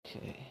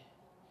Okay.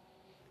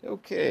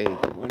 Okay.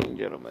 Good morning,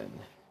 gentlemen.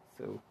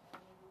 So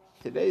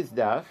today's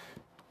daf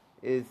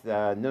is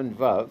Nun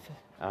Vav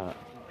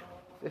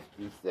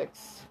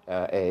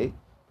 56a,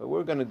 but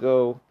we're going to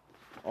go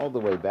all the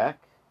way back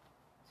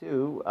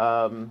to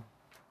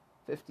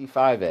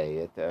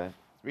 55a at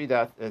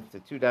the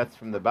two dots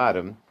from the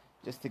bottom,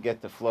 just to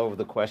get the flow of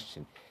the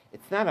question.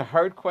 It's not a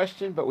hard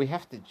question, but we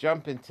have to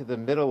jump into the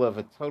middle of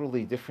a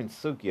totally different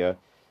sugya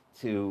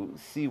to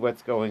see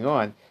what's going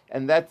on.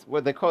 And that's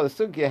what they call the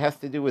sugya, has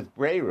to do with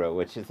Breira,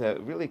 which is a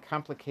really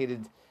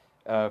complicated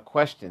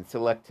question,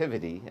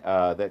 selectivity,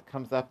 that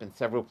comes up in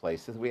several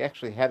places. We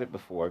actually had it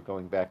before,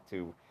 going back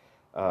to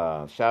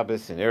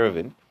Shabbos and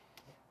Eruvin.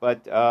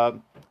 But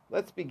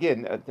let's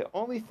begin. The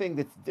only thing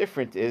that's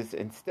different is,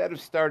 instead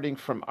of starting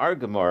from our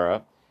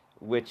Gemara,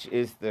 which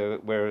is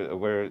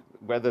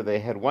whether they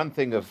had one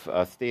thing of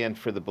stand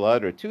for the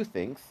blood or two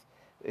things,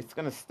 it's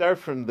going to start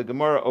from the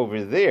Gemara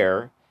over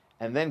there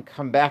and then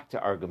come back to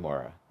our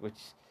Gemara, which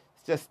is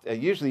just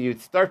usually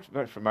you'd start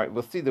from our.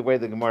 We'll see the way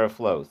the Gemara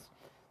flows.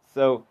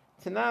 So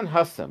Tanan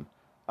Hassam,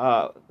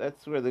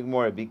 that's where the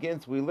Gemara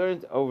begins. We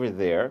learned over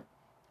there,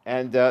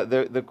 and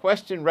the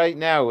question right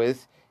now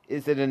is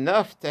it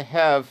enough to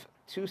have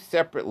two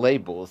separate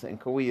labels? And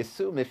can we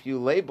assume if you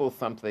label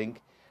something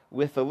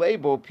with a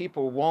label,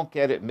 people won't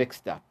get it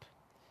mixed up?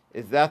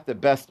 Is that the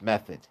best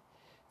method?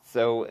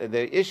 So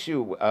the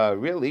issue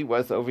really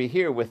was over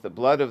here with the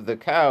blood of the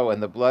cow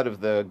and the blood of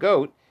the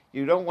goat.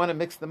 You don't want to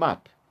mix them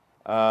up.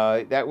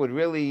 That would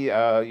really,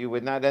 you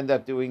would not end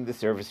up doing the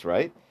service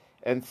right.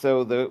 And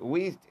so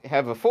we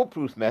have a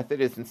foolproof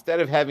method, is instead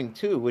of having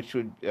two, which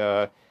would,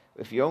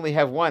 if you only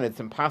have one,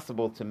 it's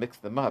impossible to mix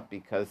them up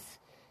because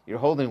you're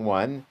holding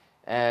one,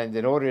 and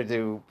in order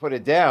to put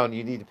it down,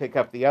 you need to pick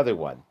up the other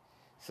one.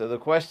 So the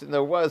question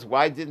though was,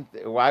 why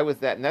was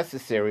that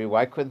necessary?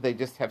 Why couldn't they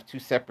just have two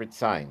separate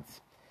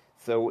signs?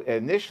 So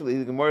initially,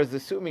 the Gemara is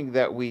assuming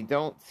that we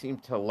don't seem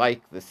to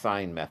like the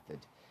sign method.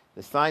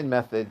 The sign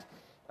method,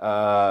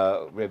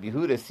 Rabbi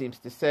Yehuda seems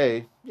to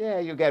say, yeah,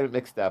 you get it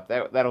mixed up.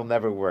 That'll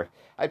never work.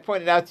 I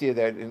pointed out to you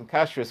that in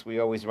Kashrus we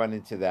always run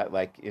into that.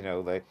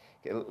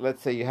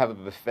 Let's say you have a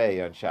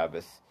buffet on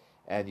Shabbos,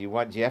 and you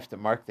have to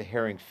mark the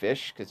herring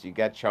fish because you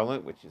got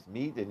cholent, which is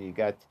meat, and you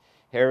got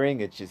herring,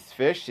 which is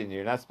fish, and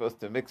you're not supposed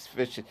to mix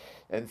fish.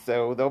 And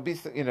so there'll be,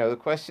 the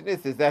question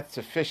is that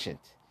sufficient?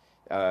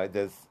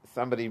 Do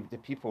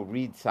people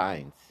read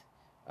signs?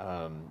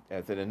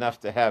 Is it enough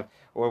to have,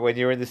 or when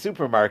you're in the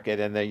supermarket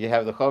and then you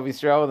have the Chov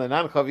Yisrael and the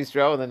non-Chov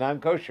Yisrael and the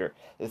non-kosher,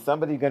 is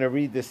somebody going to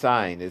read the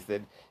sign? Is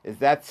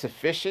that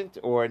sufficient,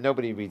 or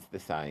nobody reads the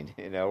sign?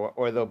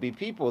 Or there'll be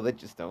people that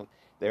just don't.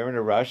 They're in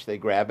a rush, they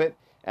grab it,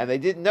 and they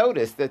didn't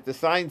notice that the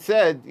sign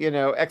said,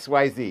 X,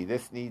 Y, Z.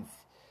 This needs.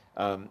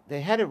 They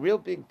had a real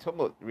big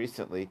tumult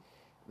recently,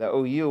 the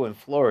OU in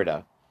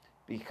Florida,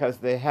 because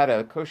they had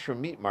a kosher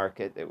meat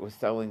market that was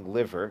selling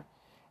liver,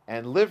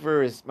 and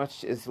liver is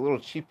a little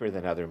cheaper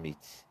than other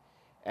meats,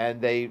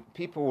 and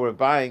people were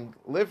buying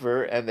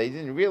liver, and they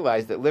didn't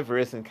realize that liver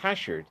isn't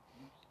kashered,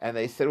 and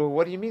they said, well,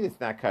 what do you mean it's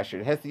not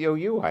kashered? It has the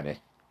OU on it.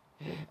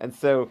 And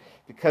so,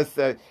 because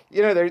they're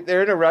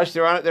in a rush,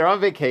 they're on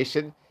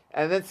vacation,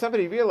 and then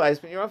somebody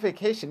realized, when you're on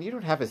vacation, you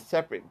don't have a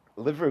separate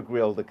liver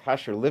grill to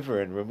kosher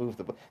liver and remove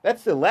the blood.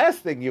 That's the last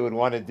thing you would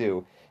want to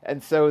do.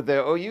 And so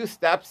the OU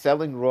stopped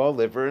selling raw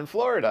liver in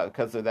Florida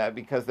because of that,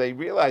 because they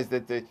realized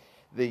that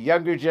the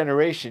younger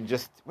generation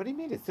what do you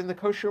mean? It's in the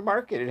kosher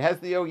market. It has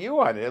the OU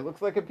on it. It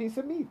looks like a piece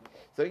of meat.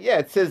 So yeah,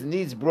 it says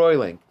needs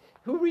broiling.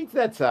 Who reads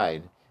that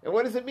sign? And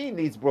what does it mean,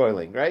 needs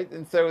broiling, right?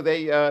 And so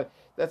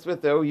that's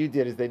what the OU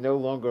did, is they no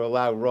longer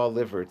allow raw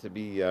liver to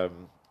be,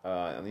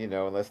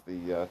 unless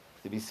to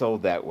be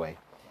sold that way.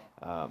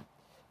 But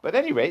at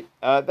any rate,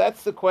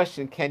 that's the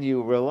question. Can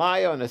you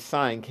rely on a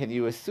sign? Can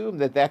you assume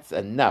that that's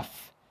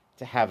enough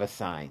to have a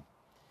sign?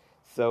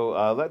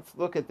 So let's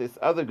look at this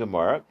other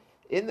Gemara.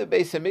 In the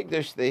Beis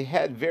Hamikdash, they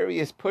had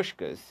various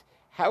pushkas.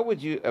 How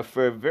would you,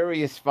 for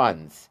various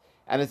funds?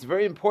 And it's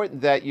very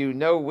important that you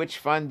know which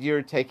fund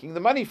you're taking the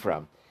money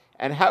from.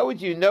 And how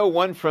would you know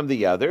one from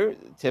the other?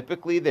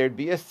 Typically, there'd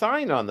be a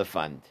sign on the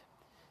fund.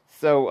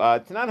 So,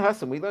 Tanan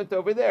Hassam, we learned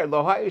over there,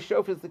 Lohayu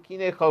Shofas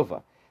L'Kinei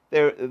Chova.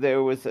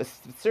 There was a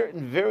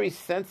certain very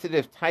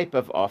sensitive type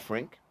of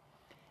offering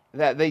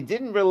that they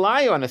didn't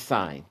rely on a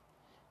sign,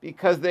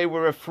 because they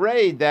were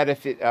afraid that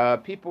if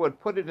people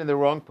would put it in the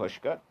wrong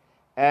pushka,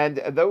 and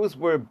those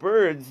were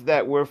birds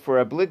that were for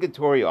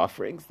obligatory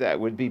offerings that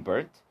would be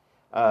burnt,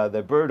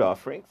 the bird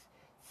offerings.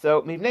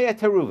 So, Mivnei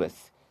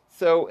Taruvas.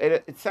 So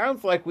it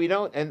sounds like we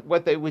don't, and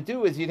what they would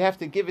do is you'd have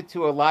to give it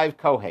to a live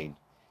Kohen.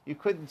 You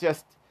couldn't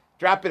just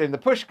drop it in the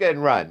pushka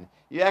and run.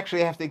 You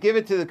actually have to give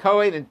it to the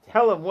Kohen and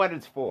tell him what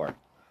it's for,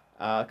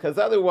 because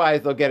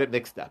otherwise they'll get it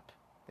mixed up.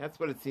 That's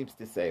what it seems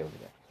to say over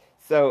there.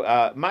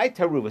 So, my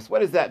taruvas, what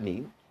does that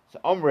mean?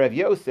 So, Omer Rav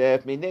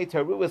Yosef, minei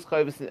taruvas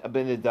chayvus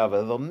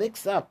benedava. They'll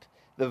mix up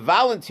the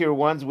volunteer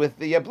ones with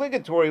the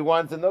obligatory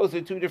ones, and those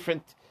are two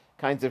different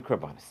kinds of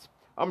korbanos.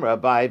 Omer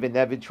Abai ben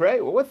Nevid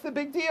Trey. Well, what's the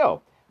big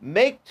deal?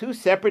 Make two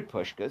separate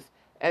pushkas,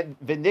 And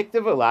v'niktav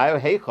alayo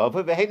hey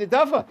chova v'hei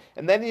nedava.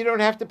 And then you don't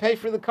have to pay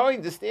for the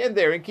kohen to stand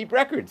there and keep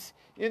records.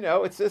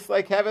 It's just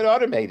like have it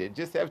automated.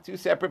 Just have two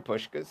separate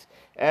pushkas,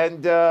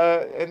 and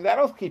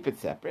that'll keep it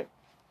separate.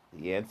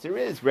 The answer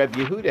is Reb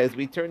Yehuda, as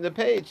we turn the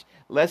page,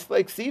 less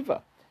like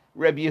Siva.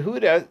 Reb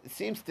Yehuda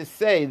seems to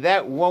say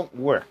that won't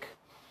work.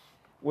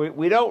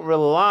 We don't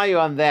rely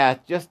on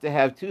that just to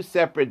have two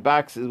separate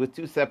boxes with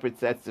two separate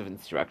sets of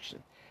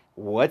instruction.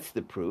 What's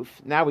the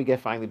proof? Now we get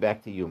finally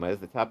back to Yuma, as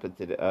the top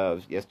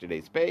of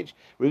yesterday's page.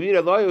 They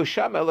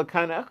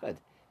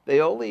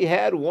only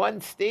had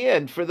one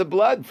stand for the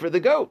blood, for the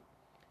goat.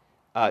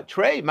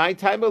 Trey, my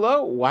time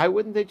below. Why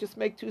wouldn't they just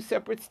make two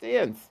separate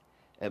stands?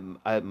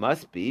 It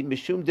must be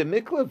Mishum de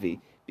Miklavi,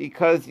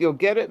 because you'll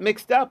get it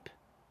mixed up.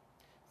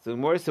 So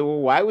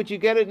why would you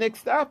get it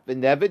mixed up?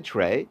 And never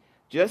Trey.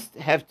 Just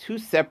have two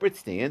separate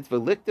stands.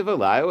 V'likta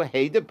v'layo,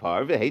 hey de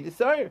par, hey de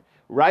sire.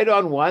 Right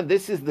on one,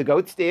 this is the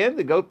goat stand,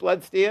 the goat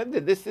blood stand,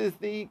 and this is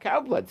the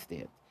cow blood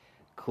stand.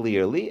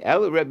 Clearly,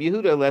 El Reb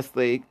Yehuda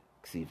Leslie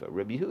Ksiva.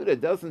 Reb Yehuda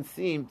doesn't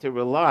seem to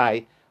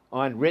rely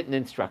on written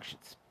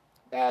instructions.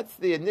 That's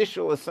the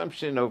initial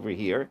assumption over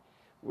here.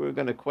 We're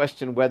going to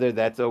question whether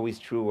that's always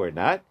true or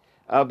not,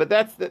 but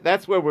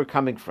that's where we're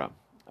coming from.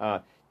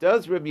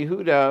 Does Reb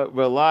Yehuda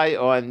rely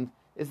on?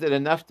 Is it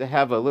enough to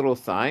have a little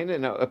sign?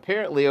 And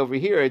apparently over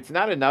here it's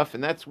not enough,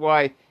 and that's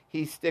why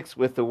he sticks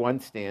with the one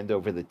stand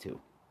over the two.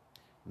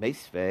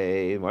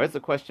 Meisvei, where's the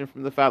question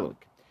from the following?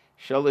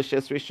 Sholosh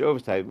Esrei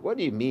Shovtai. What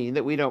do you mean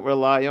that we don't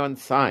rely on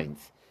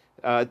signs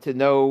to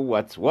know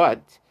what's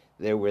what?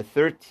 There were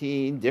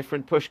 13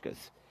 different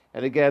pushkas.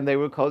 And again, they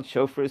were called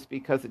shofars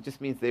because it just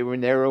means they were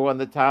narrow on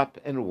the top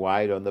and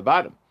wide on the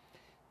bottom.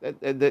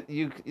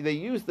 They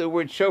use the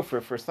word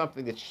shofar for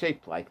something that's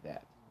shaped like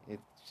that.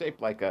 It's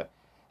shaped like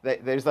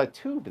there's a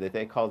tube that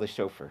they call the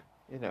shofar.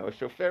 A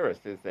shofaris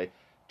is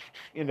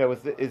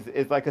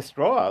like a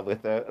straw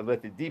with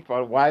a deep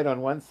wide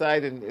on one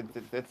side, and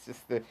that's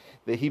just the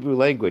Hebrew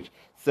language.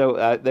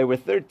 So there were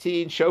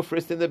 13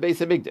 shofars in the Beis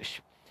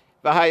Hamikdash.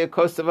 V'haya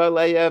kosav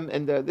aleim,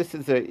 and this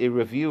is a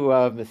review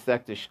of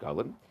Masechta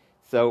Shkalim.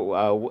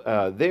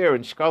 So there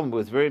in Shkalim, it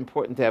was very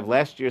important to have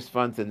last year's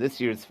funds and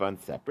this year's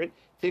funds separate.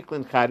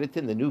 Tiklin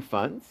Chaditin, the new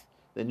funds,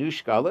 the new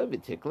Shkalim,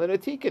 Tiklin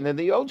Atikin, and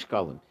the old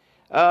Shkalim.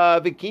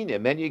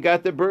 Vikinim, and you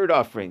got the bird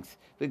offerings.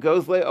 The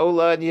Gozle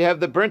Ola, and you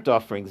have the burnt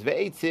offerings.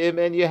 Ve'etzim,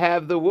 and you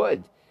have the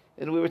wood.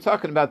 And we were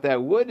talking about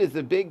that. Wood is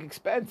a big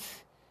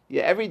expense.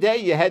 Every day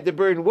you had to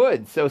burn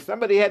wood, so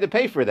somebody had to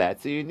pay for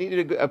that. So you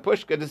needed a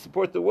pushka to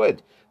support the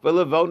wood.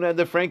 V'levona, and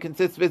the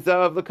frankincense,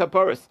 v'zav, the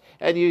kaporis.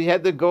 And you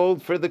had the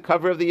gold for the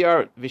cover of the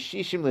ark.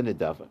 V'shishim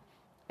l'nedava.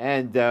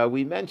 And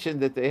we mentioned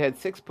that they had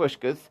 6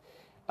 pushkas.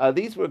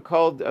 These were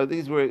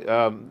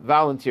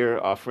volunteer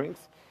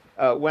offerings.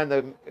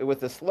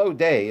 With a slow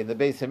day in the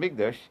Beis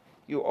Hamikdash,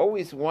 you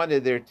always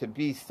wanted there to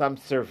be some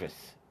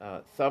service,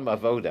 some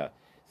avoda.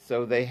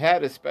 So they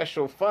had a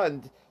special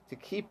fund to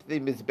keep the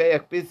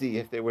Mizbeach busy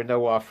if there were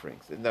no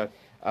offerings. They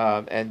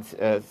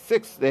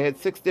had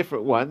 6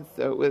 different ones.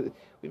 So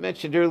we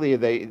mentioned earlier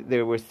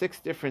there were 6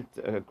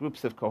 different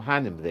groups of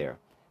Kohanim there.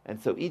 And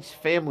so each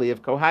family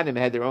of Kohanim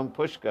had their own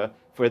pushka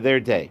for their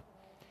day.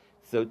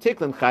 So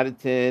Tiklin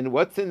Chaditin,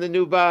 what's in the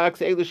new box?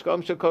 Eilush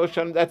Shkom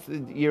Shakoshan, that's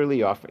the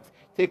yearly offerings.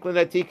 Tiklin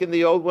Atikin,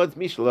 the old ones,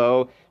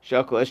 Mishlo,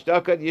 Shakol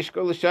Eshtakat,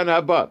 Yishkol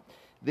Shana Haba.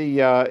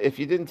 If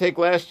you didn't take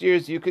last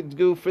year's, you could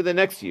go for the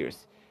next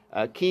year's.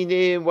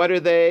 Kinim, what are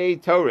they?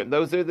 Torim,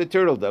 those are the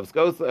turtle doves.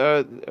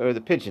 Or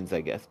the pigeons,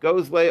 I guess.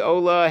 Gozle,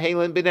 Ola,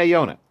 Halen,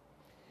 Binayona.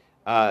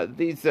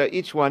 These,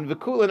 each one,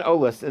 Vikulan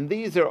Olas, and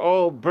these are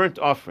all burnt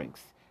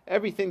offerings.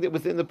 Everything that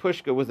was in the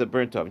pushka was a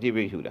burnt offering.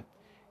 Divrei Yehuda.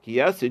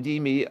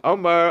 Kiyasudimi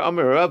Omar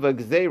Rava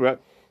Gzeira.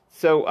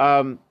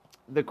 So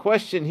the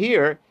question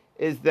here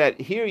is that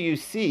here you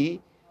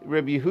see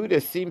Rabbi Yehuda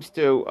seems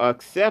to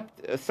accept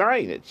a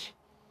signage.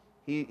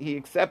 He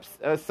accepts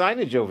a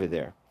signage over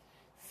there.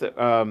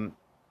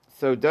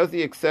 So does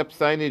he accept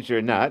signage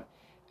or not?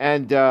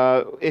 And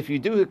if you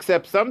do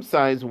accept some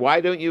signs, why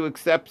don't you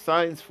accept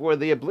signs for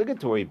the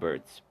obligatory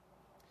birds?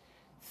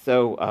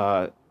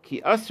 So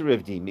Ki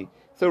Asriv Dimi.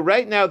 So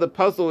right now the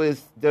puzzle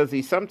is, does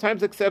he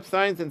sometimes accept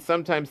signs and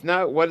sometimes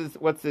not?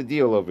 What's the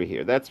deal over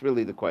here? That's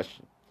really the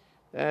question.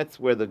 That's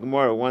where the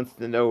Gemara wants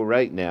to know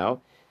right now,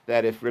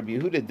 that if Rabbi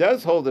Yehuda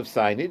does hold of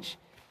signage,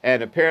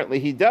 and apparently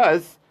he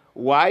does,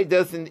 why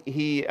doesn't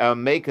he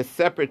make a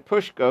separate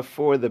pushka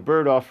for the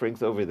bird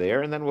offerings over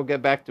there? And then we'll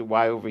get back to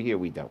why over here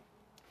we don't.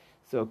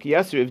 So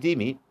Kiyas Rav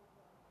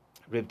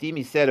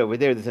Dimi said over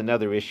there's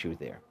another issue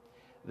there.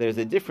 There's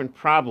a different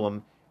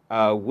problem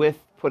with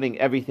putting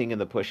everything in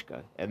the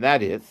pushka, and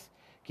that is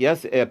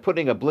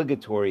putting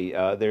obligatory.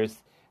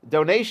 There's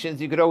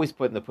donations you could always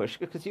put in the pushka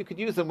because you could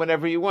use them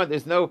whenever you want.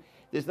 There's no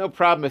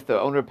problem if the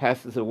owner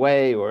passes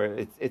away,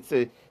 or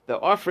the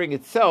offering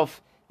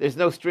itself. There's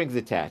no strings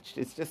attached.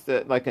 It's just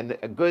like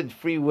a good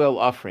free will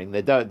offering,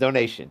 the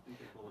donation. They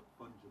call it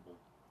fungible.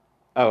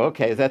 Oh,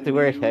 okay. Is that the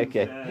word?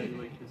 Okay.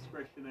 Like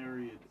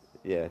discretionary.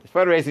 Yeah, the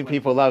fundraising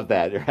people love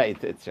that, right?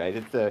 That's right.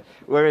 It's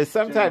whereas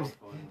sometimes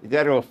The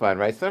general fund,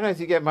 right? Sometimes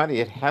you get money;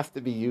 it has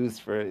to be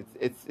used for.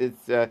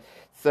 If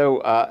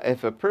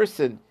a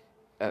person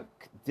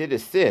did a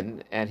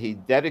sin and he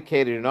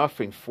dedicated an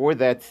offering for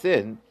that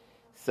sin,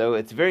 so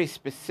it's a very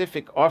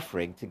specific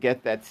offering to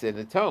get that sin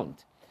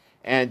atoned.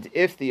 And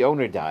if the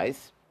owner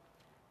dies,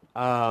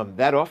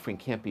 that offering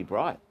can't be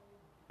brought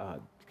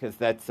because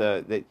that's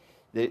the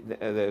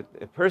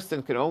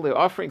person can only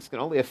offerings can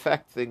only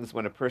affect things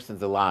when a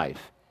person's alive.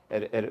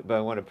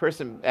 But when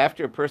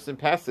after a person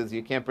passes,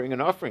 you can't bring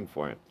an offering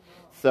for him.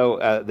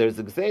 So there's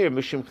a gzeir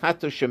mishum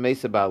chato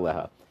shemesa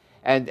ba'aleha,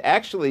 and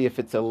actually, if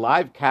it's a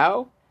live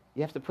cow,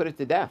 you have to put it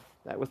to death.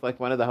 That was like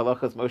one of the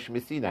halachas Moshe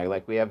Missinai.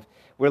 Like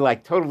we're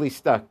like totally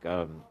stuck.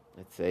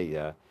 Let's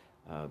say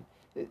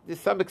to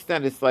some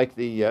extent, it's like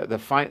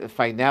the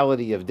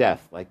finality of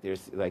death. Like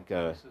there's like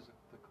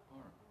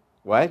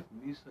what?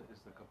 Misa is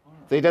the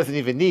kapara. So he doesn't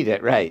even need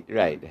it, right?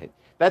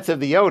 That's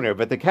of the owner,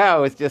 but the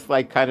cow is just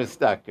like kind of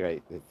stuck,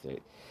 right? That's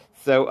right.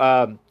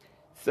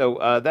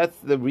 So that's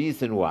the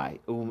reason why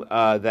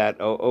that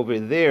over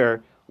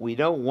there we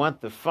don't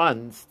want the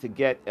funds to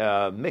get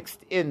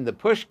mixed in the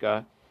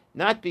pushka,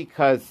 not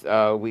because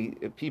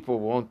people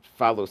won't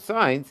follow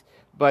signs,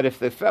 but if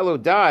the fellow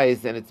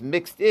dies and it's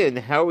mixed in,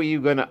 how are you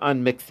going to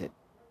unmix it?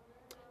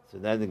 So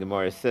then the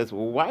Gemara says,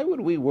 well, why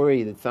would we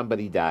worry that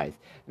somebody dies?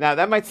 Now,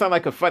 that might sound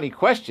like a funny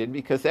question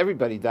because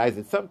everybody dies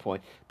at some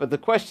point, but the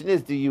question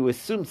is, do you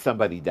assume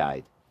somebody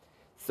died?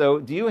 So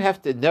do you have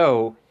to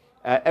know,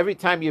 every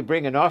time you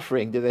bring an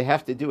offering, do they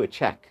have to do a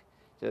check?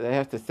 Do they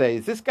have to say,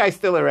 is this guy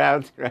still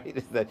around?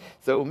 Right?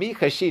 So, umi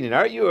chashinin,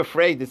 are you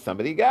afraid that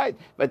somebody died?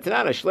 But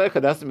tanana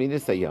shlecha doesn't mean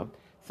it's a yom.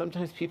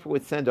 Sometimes people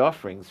would send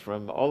offerings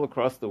from all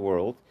across the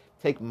world,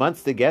 take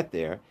months to get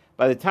there.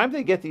 By the time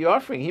they get the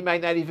offering, he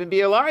might not even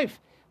be alive.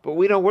 But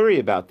we don't worry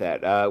about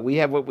that. We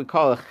have what we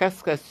call a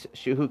cheskes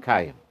shehu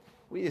kayim.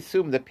 We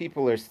assume that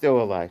people are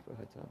still alive.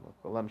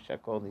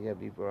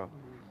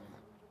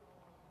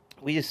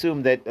 We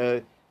assume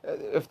that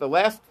if the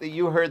last that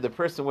you heard the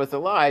person was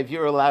alive,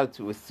 you're allowed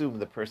to assume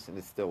the person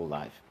is still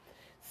alive.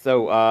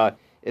 So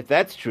if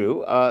that's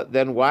true,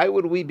 then why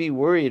would we be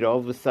worried all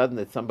of a sudden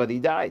that somebody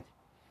died?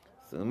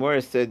 So the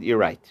Gemara said, you're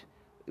right.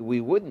 We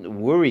wouldn't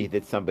worry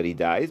that somebody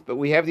dies, but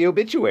we have the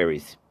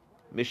obituaries.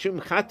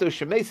 Mishum chato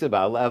shemesa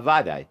ba'aleha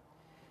vadai.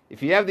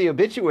 If you have the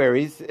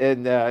obituaries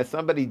and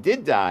somebody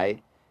did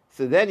die,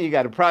 so then you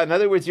got a problem. In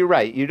other words, you're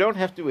right. You don't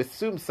have to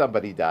assume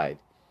somebody died.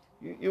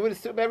 You would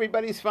assume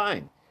everybody's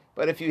fine.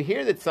 But if you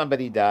hear that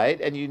somebody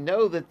died and you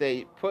know that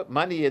they put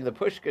money in the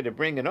pushka to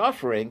bring an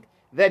offering,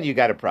 then you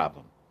got a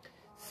problem.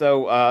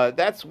 So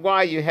that's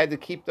why you had to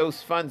keep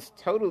those funds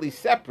totally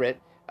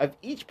separate of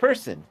each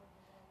person.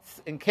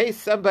 In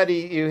case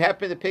you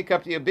happen to pick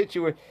up the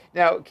obituary.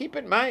 Now, keep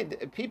in mind,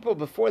 people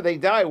before they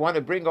die want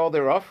to bring all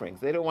their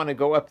offerings. They don't want to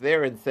go up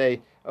there and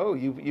say, oh,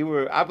 you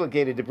were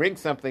obligated to bring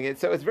something. And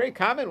so it's very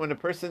common when a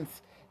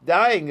person's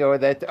dying or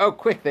that,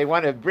 quick, they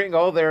want to bring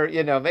all their,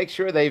 make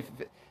sure they've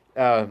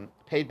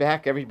paid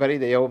back everybody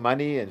they owe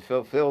money and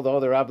fulfilled all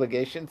their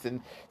obligations.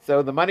 And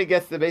so the money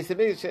gets to the base of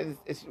it.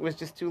 It was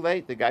just too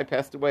late. The guy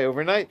passed away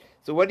overnight.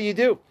 So what do you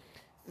do?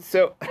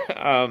 So...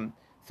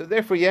 So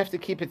therefore, you have to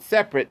keep it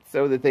separate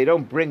so that they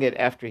don't bring it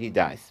after he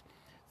dies.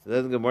 So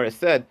then the Gemara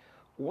said,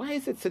 why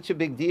is it such a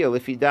big deal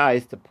if he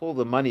dies to pull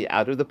the money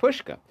out of the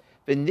pushka?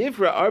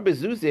 V'nivra arba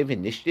zuzev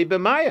v'nishti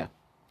b'maya.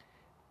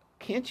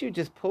 Can't you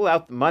just pull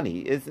out the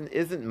money?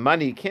 Isn't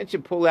money? Can't you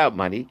pull out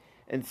money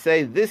and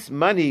say this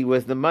money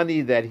was the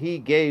money that he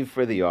gave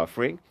for the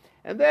offering,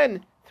 and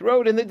then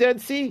throw it in the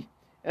Dead Sea?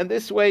 And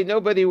this way,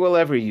 nobody will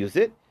ever use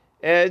it,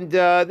 and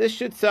this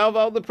should solve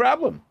all the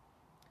problem.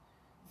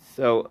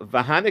 So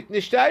vahanik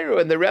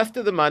nishtayru, and the rest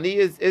of the money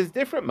is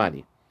different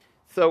money.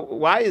 So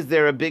why is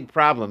there a big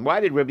problem? Why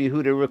did Rabbi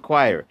Yehuda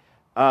require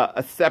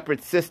a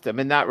separate system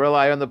and not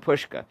rely on the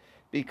pushka?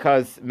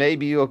 Because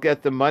maybe you'll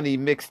get the money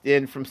mixed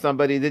in from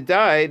somebody that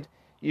died.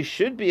 You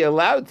should be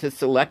allowed to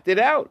select it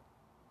out.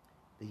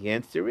 The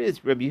answer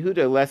is Rabbi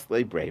Yehuda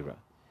lesle breira.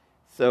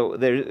 So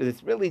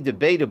it's really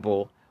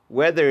debatable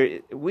whether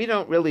we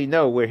don't really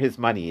know where his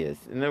money is.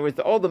 In other words,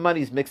 all the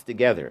money's mixed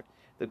together.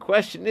 The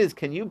question is,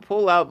 can you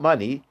pull out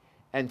money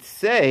and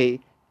say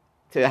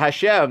to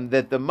Hashem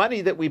that the money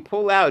that we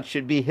pull out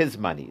should be his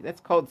money? That's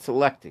called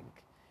selecting,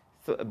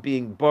 so,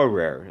 being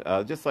borer.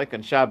 Just like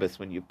on Shabbos,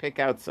 when you pick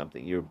out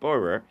something, you're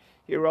borer.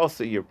 Here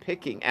also, you're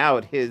picking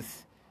out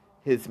his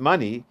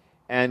money,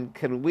 and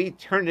can we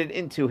turn it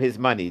into his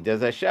money? Does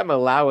Hashem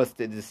allow us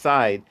to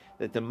decide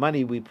that the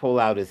money we pull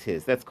out is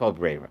his? That's called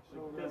breira.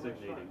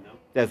 Designating, no?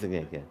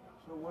 Designating, yeah.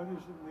 So what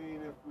does it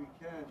mean if we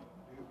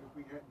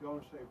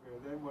don't say prayer?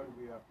 Then what do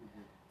we have to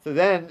do? So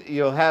then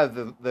you'll have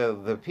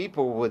the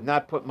people would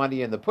not put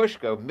money in the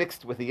pushka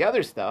mixed with the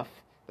other stuff.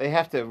 They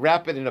have to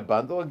wrap it in a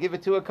bundle and give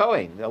it to a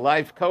Kohen, a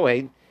live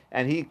Kohen,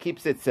 and he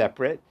keeps it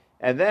separate.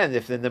 And then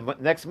if in the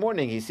next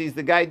morning he sees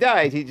the guy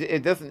died, he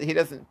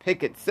doesn't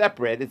pick it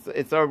separate.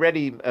 It's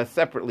already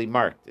separately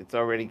marked. It's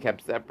already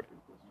kept separate.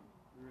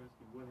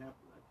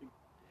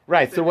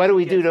 Right. So what do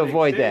we do to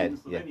avoid that?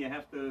 So then you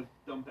have to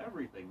dump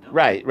everything. No?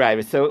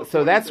 Right.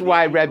 So that's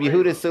why Rabbi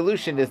Yehuda's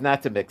solution is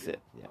not to mix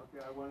it. Yeah.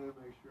 Okay, I wanted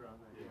to make sure on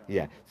that.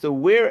 Yeah. So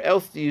where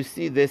else do you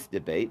see this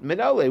debate?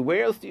 Minole,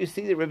 where else do you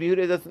see that Rabbi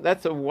Yehuda doesn't?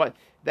 That's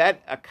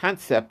a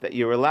concept that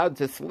you're allowed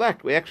to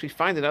select. We actually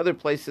find in other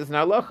places in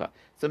halacha.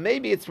 So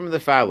maybe it's from the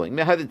following.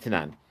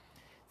 Mehadetanan.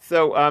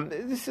 So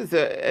this is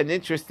an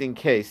interesting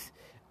case.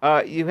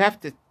 You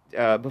have to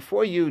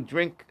before you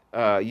drink,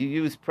 you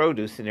use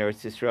produce in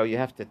Eretz Yisrael. You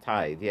have to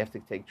tithe. You have to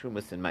take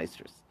trumas and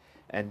meisters,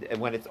 and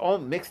when it's all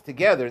mixed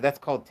together, that's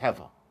called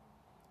teva.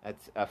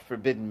 That's a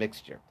forbidden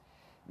mixture.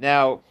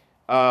 Now,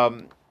 what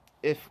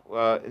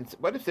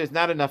if there's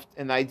not enough?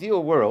 In the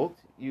ideal world,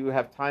 you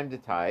have time to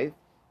tithe.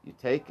 You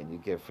take and you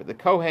give for the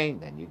Kohen,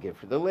 then you give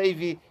for the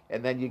Levi,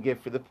 and then you give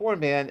for the poor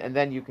man, and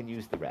then you can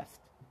use the rest.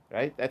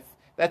 Right?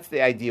 That's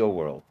the ideal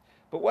world.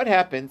 But what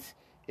happens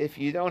if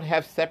you don't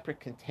have separate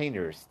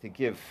containers to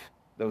give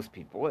those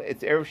people?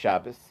 It's Erev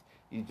Shabbos.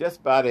 You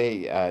just bought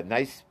a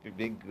nice,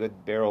 big,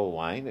 good barrel of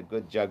wine, a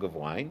good jug of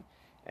wine,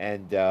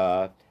 and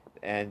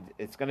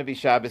it's going to be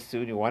Shabbos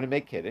soon. You want to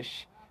make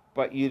Kiddush,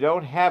 but you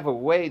don't have a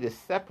way to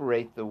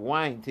separate the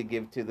wine to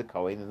give to the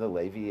Kohen and the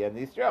Levi and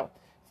the Israel.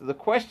 So the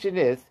question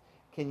is,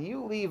 can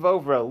you leave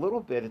over a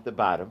little bit at the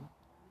bottom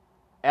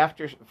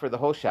for the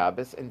whole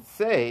Shabbos and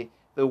say,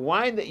 the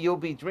wine that you'll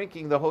be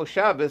drinking the whole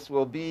Shabbos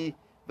will be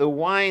the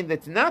wine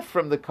that's not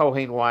from the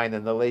Kohen wine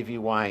and the Levi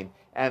wine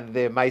and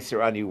the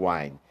Meiser Ani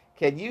wine?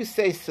 Can you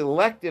say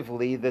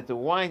selectively that the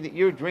wine that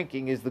you're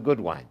drinking is the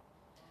good wine?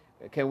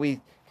 Can we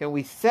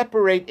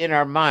separate in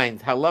our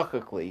minds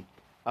halachically?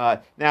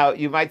 Now,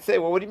 you might say,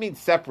 well, what do you mean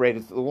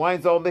separate? The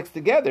wine's all mixed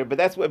together, but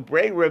that's what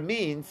Breira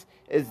means,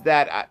 is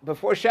that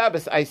before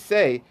Shabbos, I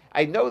say,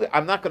 I know that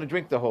I'm not going to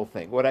drink the whole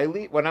thing. When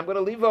I'm going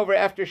to leave over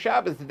after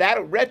Shabbos, that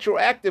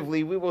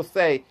retroactively we will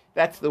say,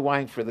 that's the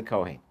wine for the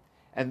Kohen.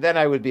 And then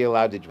I would be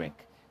allowed to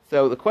drink.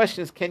 So the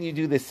question is, can you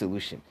do this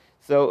solution?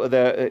 So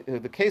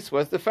the case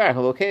was the fire.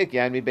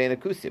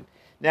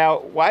 Now,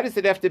 why does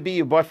it have to be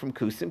you bought from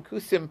Kusim?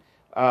 Kusim,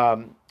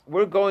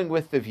 we're going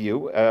with the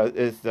view,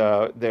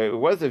 there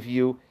was a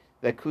view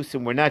that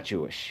Kusim were not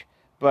Jewish.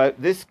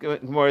 But this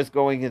more is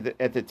going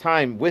at the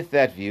time with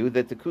that view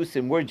that the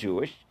Kusim were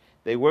Jewish.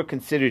 They were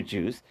considered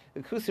Jews.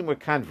 The Kusim were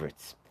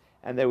converts.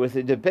 And there was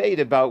a debate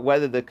about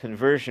whether the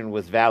conversion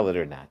was valid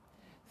or not.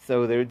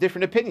 So there are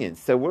different opinions.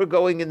 So we're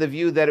going in the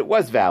view that it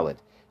was valid.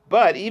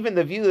 But even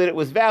the view that it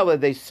was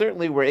valid, they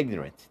certainly were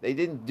ignorant. They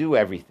didn't do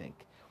everything.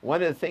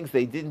 One of the things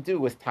they didn't do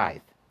was tithe.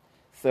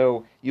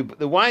 So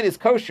the wine is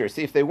kosher.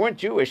 See, if they weren't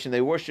Jewish and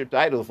they worshipped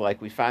idols, like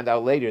we found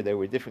out later, there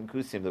were different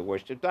kusim that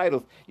worshipped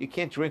idols, you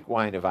can't drink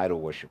wine of idol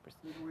worshippers.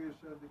 Didn't we have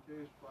said the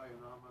case by an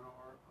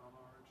Amoritz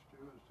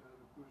too, instead of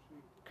the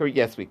kusim? Correct.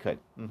 Yes, we could.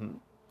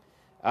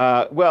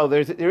 Mm-hmm. Well,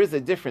 there is a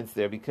difference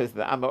there, because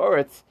the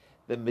Amoritz,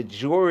 the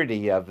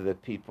majority of the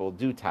people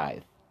do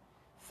tithe.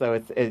 So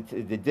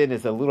the din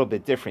is a little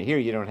bit different. Here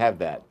you don't have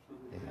that.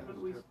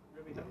 Haven't we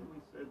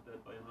said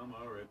that by an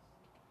Amoritz,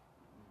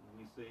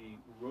 we say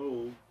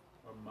rove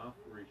or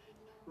mafresh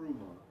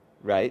truma?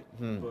 Right.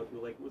 But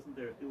wasn't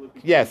there a hiluk?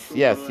 Yes.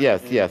 Yeah.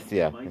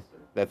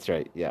 That's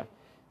right. Yeah.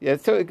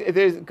 So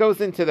it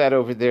goes into that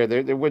over there.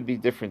 There would be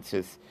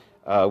differences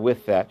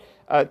with that.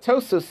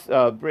 Tosos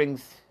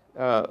brings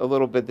a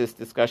little bit this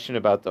discussion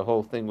about the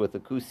whole thing with the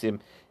kusim,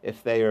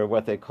 if they are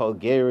what they call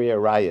geri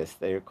arayas.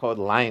 They are called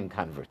lion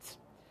converts.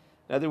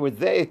 In other words,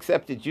 they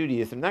accepted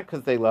Judaism not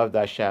because they loved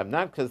Hashem,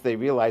 not because they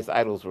realized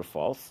idols were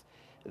false.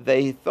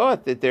 They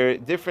thought that their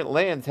different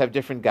lands have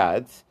different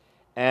gods,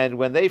 and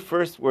when they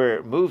first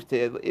were moved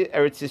to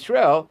Eretz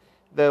Yisrael,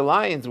 the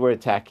lions were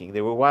attacking.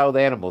 There were wild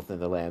animals in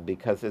the land,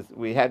 because, as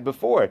we had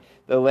before,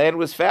 the land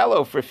was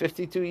fallow for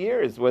 52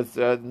 years, was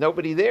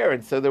nobody there,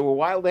 and so there were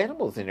wild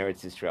animals in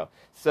Eretz Yisrael.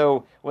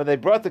 So when they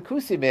brought the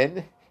Kusim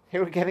in, they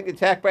were getting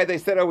attacked they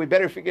said, we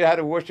better figure out how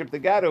to worship the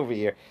God over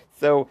here.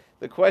 So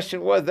the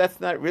question was,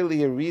 that's not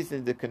really a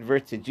reason to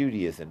convert to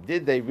Judaism.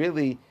 Did they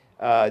really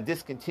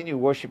discontinue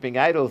worshiping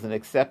idols and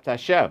accept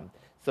Hashem?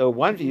 So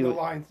one view... The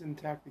lions didn't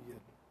attack the Yidden.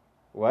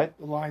 What?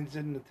 The lions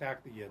didn't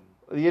attack the Yidden.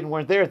 The Yidden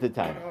weren't there at the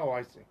time. Oh,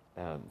 I see.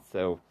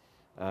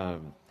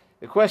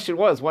 The question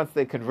was, once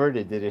they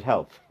converted, did it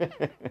help?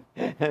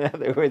 In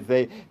other words,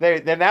 they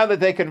now that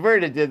they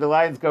converted, did the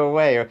lions go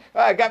away? Or,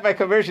 I got my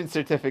conversion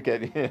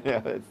certificate.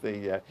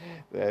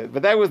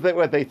 But that was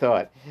what they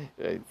thought.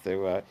 Right?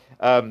 So,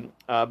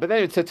 but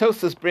then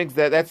Tosos brings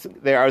that.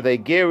 Are they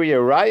geri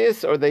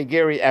arayas or they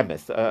geri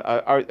emes?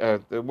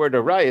 The word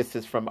arayas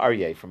is from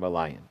aryeh, from a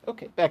lion.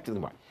 Okay, back to the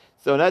Gemara.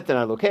 So and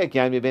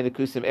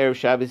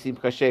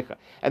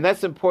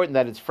that's important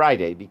that it's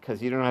Friday,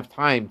 because you don't have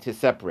time to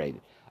separate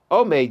it.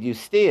 Omed, you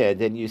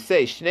stand and you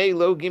say, Shnei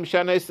logim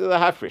shanais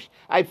lahafrish.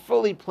 I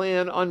fully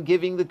plan on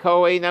giving the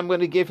Kohen. I'm going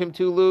to give him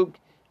 2 lug.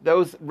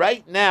 Those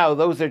right now,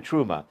 those are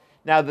truma.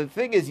 Now the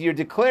thing is, you're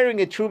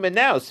declaring a truma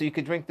now, so you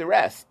could drink the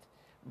rest.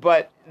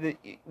 But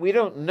we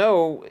don't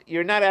know.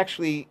 You're not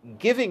actually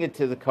giving it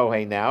to the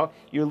Kohen now.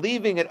 You're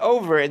leaving it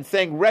over and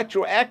saying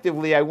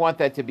retroactively, I want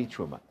that to be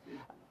truma.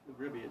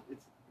 Rebbe,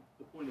 it's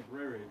the point of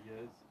Rare is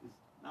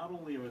not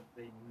only are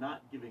they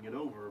not giving it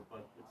over,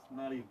 but it's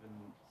not even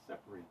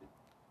separated,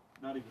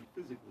 not even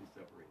physically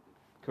separated.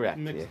 Correct.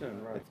 Mixed yeah.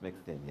 in, right. It's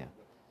mixed in, yeah.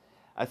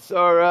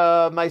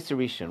 Asara Meiser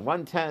Rishon,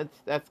 1/10,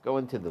 that's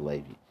going to the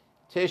Levi.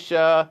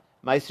 Tisha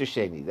Meiser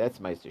Sheni, that's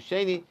Meiser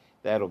Sheni,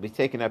 that'll be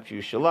taken up to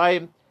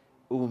Yerushalayim.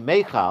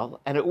 Umeichal,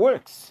 and it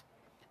works.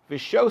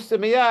 Vishosa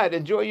miyad,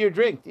 enjoy your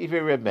drink.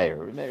 Even Reb Meir.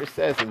 Reb Meir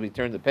says, as we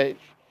turn the page,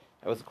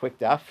 that was a quick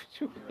daf.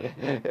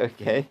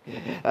 Okay.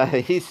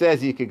 He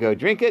says you could go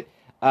drink it.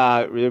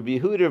 Reb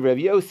Yehuda, Reb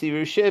Yossi,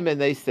 Rishim,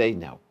 and they say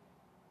no.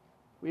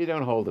 We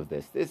don't hold of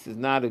this. This is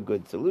not a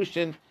good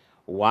solution.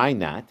 Why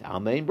not?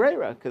 Almein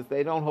Breira, because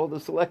they don't hold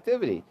of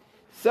selectivity.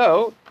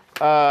 So,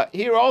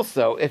 here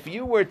also, if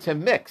you were to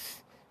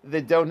mix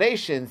the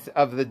donations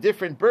of the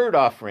different bird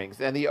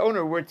offerings and the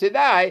owner were to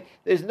die,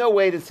 there's no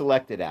way to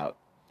select it out.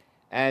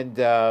 And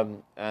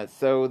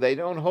so they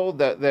don't hold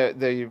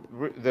the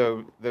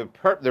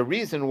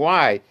reason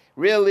why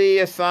really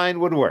a sign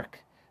would work.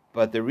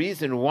 But the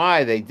reason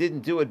why they didn't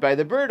do it by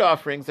the bird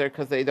offerings are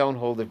because they don't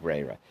hold of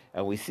Breira.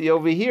 And we see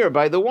over here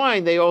by the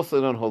wine, they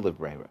also don't hold of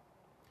Breira.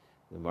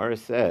 The Gemara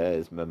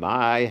says,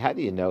 Mamai, how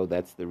do you know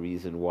that's the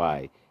reason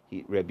why?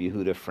 Rabbi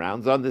Yehuda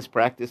frowns on this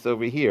practice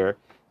over here.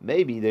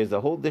 Maybe there's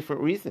a whole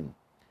different reason.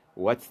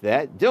 What's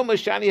that? Dilma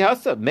Shani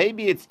Hasa.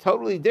 Maybe it's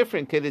totally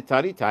different,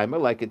 Keditani Timer,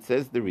 like it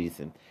says the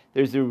reason.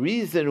 There's a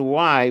reason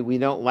why we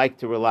don't like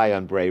to rely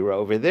on Breira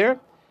over there.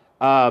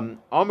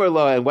 Omer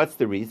Lo, and what's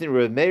the reason?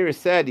 Rav Meir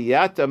said,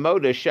 Yata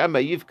Moda Shema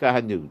Yivka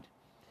Hanud.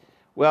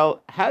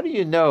 Well, how do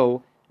you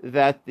know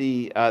that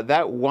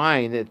that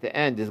wine at the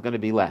end is going to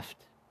be left?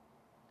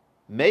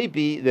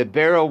 Maybe the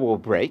barrel will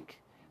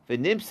break.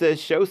 V'nimsa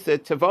shosa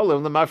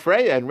tavalim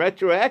l'mafreya, and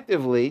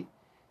retroactively,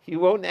 he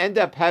won't end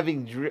up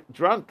having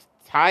drunk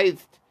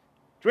tithed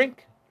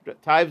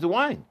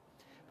wine.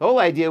 The whole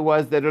idea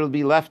was that it'll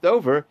be left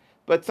over,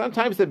 but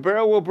sometimes the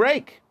barrel will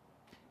break,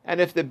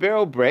 and if the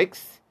barrel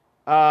breaks,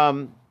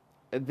 the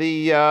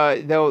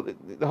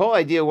whole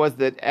idea was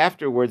that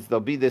afterwards there'll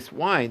be this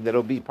wine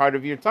that'll be part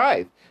of your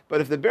tithe.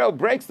 But if the barrel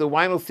breaks, the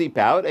wine will seep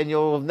out, and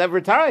you'll have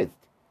never tithed.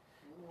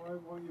 Why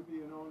won't you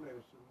be an ones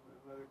and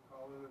let it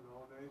call it an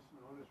ones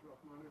and ones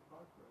Rahman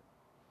Pakra?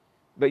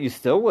 But you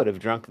still would have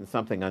drunken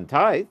something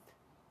untithed.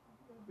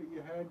 But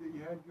you had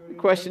good. The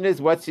question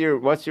is, what's your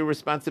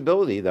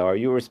responsibility, though? Are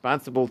you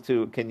responsible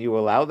to? Can you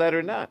allow that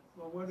or not?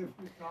 Well, what if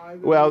you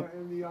tithe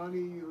and the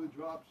ani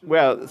drops?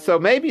 Well, so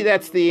maybe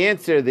that's the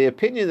answer. The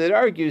opinion that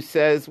argues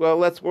says, well,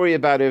 let's worry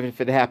about it if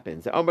it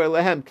happens. Omer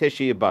lehem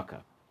kishi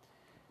yabaka.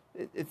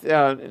 It's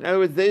in other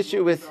words, the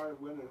issue is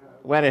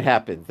when it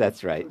happens.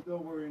 That's right. But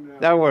don't worry now.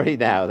 Don't worry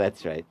now.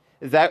 That's right.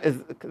 Is that Does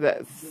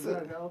that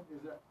help?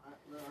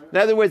 in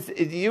other words,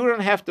 you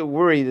don't have to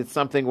worry that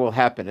something will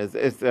happen.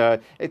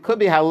 It could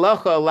be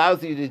halacha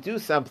allows you to do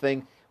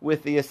something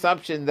with the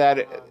assumption that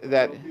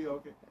It'll be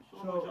okay.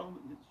 Shlomo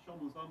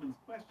Zalman's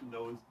question,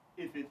 though, is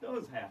if it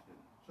does happen,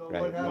 So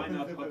Right. what why happens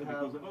not if cut it it because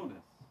happens? of onus?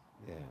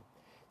 yeah.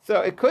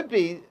 So it could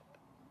be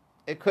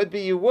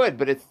you would,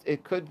 but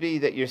it could be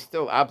that you're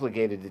still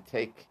obligated to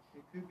take.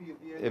 It could be at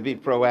the end. It'd of be the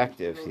day, proactive,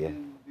 you still yeah.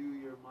 didn't do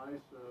your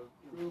Misa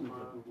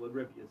Truma. What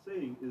Rebbe is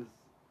saying is,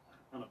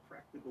 on a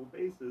practical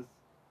basis,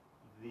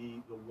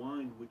 the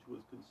wine which was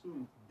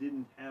consumed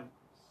didn't have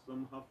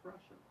some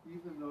hafrasha.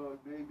 Even though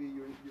maybe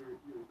you're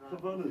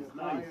not Kavanah is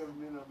high nice. of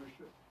minimum,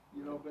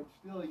 but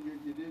still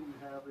you didn't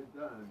have it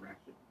done.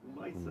 Practical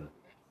Misa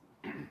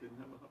didn't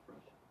have a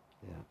hafrasha.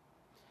 Yeah.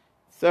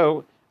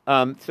 So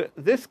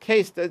this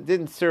case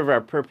didn't serve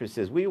our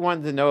purposes. We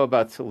wanted to know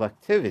about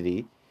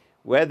selectivity,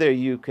 whether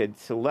you could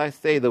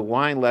say the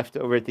wine left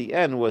over at the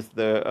end was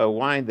the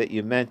wine that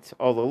you meant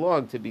all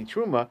along to be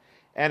truma,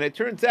 and it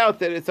turns out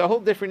that it's a whole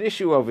different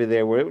issue over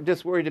there. We're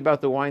just worried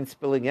about the wine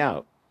spilling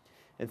out.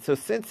 And so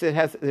since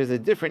there's a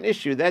different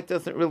issue, that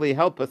doesn't really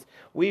help us.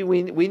 We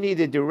need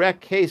a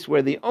direct case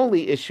where the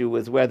only issue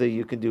is whether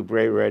you can do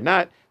breira or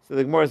not. So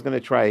the Gemara is going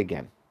to try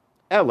again.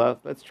 Ella,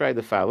 let's try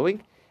the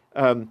following.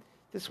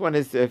 This one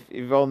is, if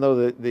you all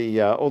know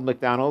the old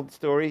MacDonald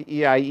story,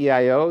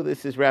 E-I-E-I-O,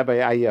 this is Rabbi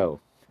Ayo.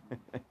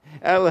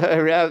 Ella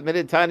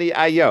Minitani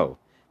Ayo.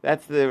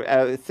 That's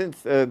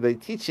the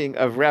teaching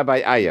of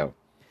Rabbi Ayo.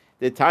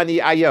 The Tani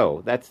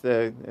Ayo. That's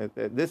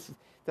this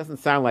doesn't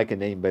sound like a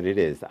name, but it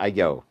is.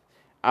 Ayo.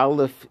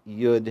 Aleph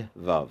Yud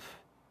Vav.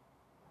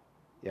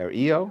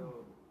 Eo?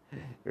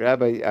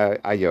 Rabbi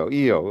Ayo.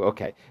 Eo.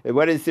 Okay. And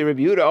what is the Rabbi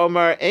Yehuda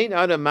Omar? Ein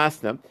Adam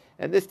Masna.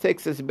 And this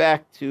takes us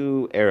back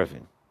to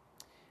Erevin.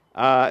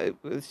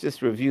 Let's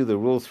just review the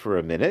rules for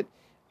a minute.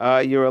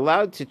 You're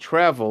allowed to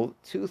travel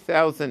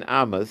 2,000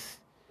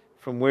 amas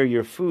from where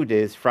your food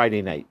is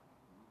Friday night.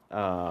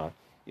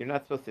 You're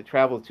not supposed to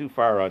travel too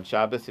far on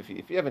Shabbos. If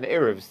you have an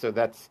Erev, so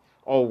that's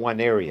all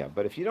one area.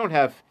 But if you don't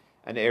have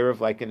an Erev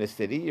like in a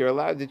city, you're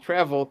allowed to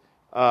travel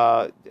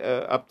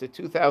up to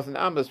 2,000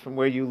 amas from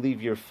where you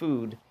leave your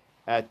food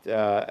at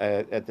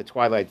the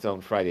Twilight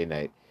Zone Friday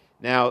night.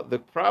 Now, the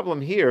problem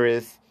here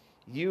is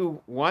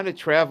you want to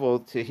travel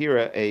to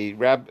hear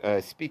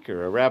a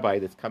speaker, a rabbi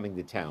that's coming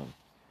to town.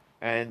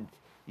 And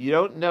you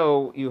don't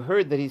know, you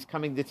heard that he's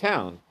coming to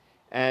town.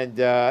 and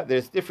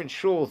there's different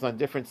shuls on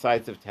different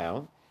sides of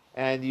town,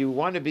 and you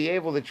want to be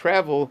able to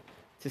travel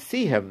to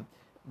see him,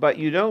 but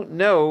you don't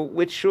know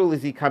which shul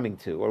is he coming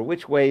to, or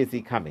which way is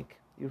he coming.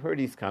 You heard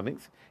he's coming.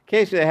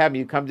 Occasionally,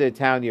 you come to a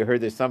town, you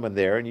heard there's someone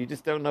there, and you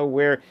just don't know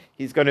where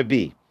he's going to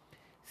be.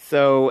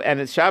 So,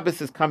 and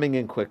Shabbos is coming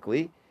in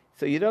quickly,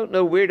 so you don't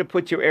know where to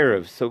put your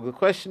Erev. So the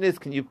question is,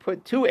 can you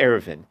put 2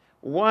 Erevin,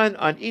 one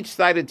on each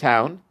side of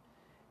town,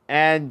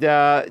 and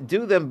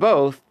do them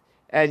both,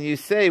 and you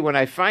say, when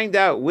I find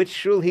out which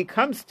shul he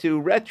comes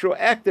to,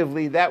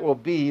 retroactively, that will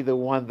be the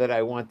one that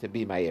I want to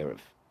be my Erev.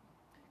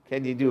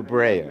 Can you do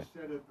Breyer?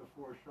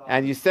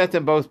 And you set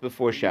them both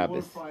before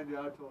Shabbos. You won't find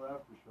out till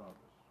after Shabbos.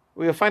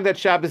 We'll find out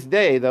Shabbos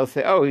day. They'll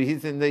say, "Oh,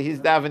 he's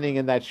davening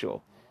in that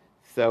shul."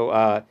 So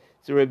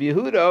Rabbi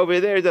Yehuda over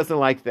there doesn't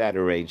like that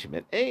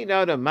arrangement. He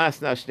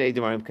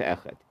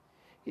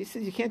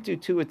says you can't do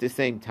 2 at the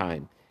same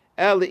time.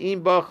 If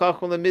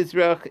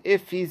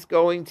he's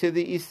going to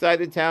the east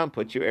side of town,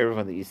 put your Erev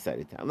on the east side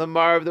of town.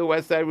 Lamarav, the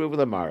west side, Ruv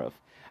Lamarav.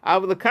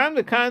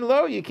 Avlakan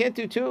lo, you can't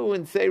do 2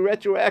 and say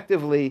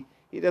retroactively.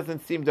 He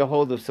doesn't seem to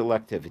hold of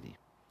selectivity.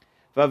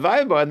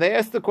 And they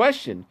ask the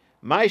question,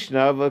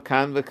 Maishna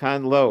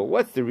v'kan lo.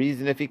 What's the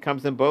reason if he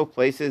comes in both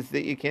places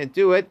that you can't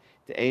do it?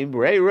 To aim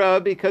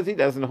breira, because he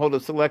doesn't hold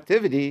of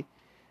selectivity.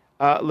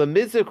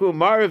 Lemizaku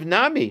marav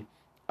nami.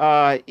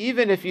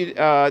 Even if you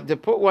to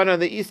put one on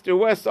the east or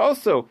west,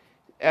 also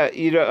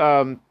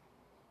even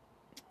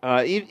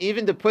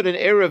to put an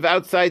Erev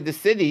outside the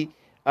city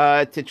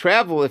to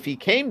travel if he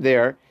came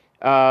there.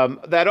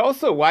 That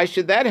also, why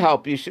should that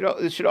help? It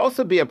should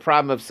also be a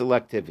problem of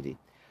selectivity.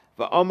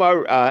 But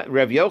Omar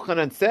Rav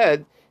Yochanan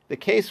said the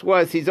case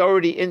was he's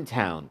already in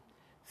town,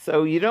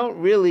 so you don't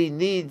really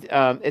need.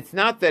 It's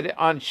not that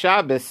on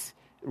Shabbos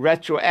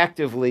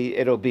retroactively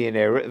it'll be an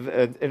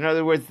Erev. In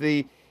other words,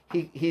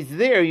 he's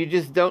there. You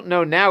just don't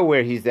know now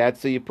where he's at,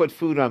 so you put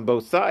food on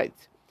both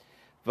sides.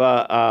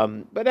 But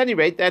at any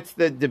rate, that's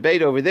the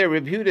debate over there.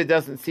 Reb Yehuda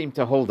doesn't seem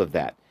to hold of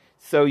that.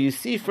 So you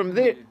see from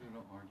there.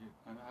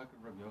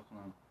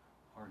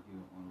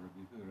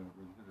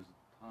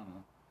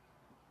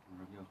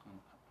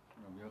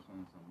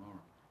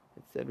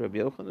 It said Rabbi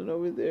Yochanan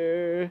over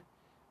there.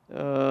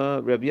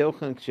 Rabbi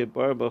Yochanan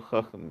Kshebar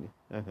B'Chacham.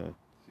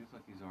 Seems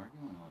like he's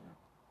arguing on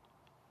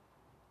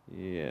it.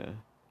 Yeah.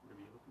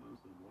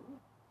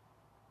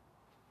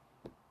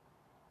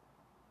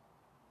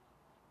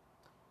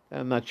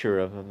 I'm not sure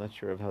of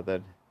how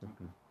that.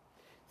 Okay.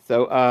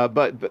 So,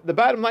 but the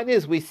bottom line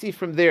is, we see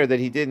from there that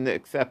he didn't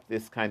accept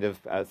this kind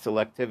of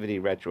selectivity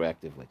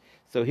retroactively.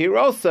 So here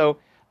also,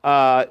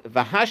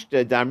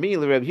 v'hashta darmi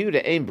l'Reb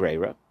Yehuda ein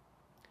breira.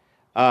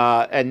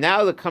 And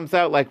now it comes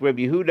out like Reb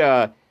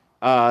Yehuda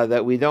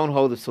that we don't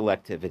hold the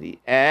selectivity,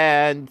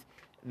 and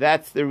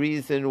that's the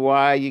reason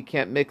why you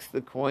can't mix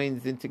the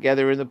coins in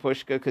together in the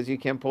pushka, because you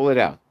can't pull it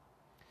out.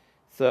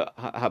 So,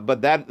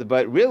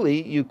 but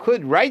really you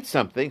could write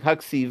something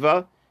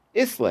haksiva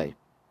islay,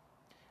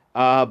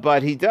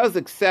 but he does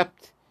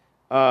accept.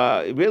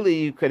 Really,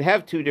 you could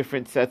have 2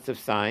 different sets of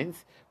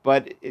signs,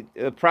 but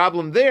the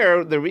problem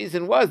there, the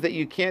reason was that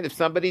you can't. If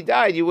somebody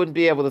died, you wouldn't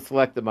be able to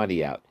select the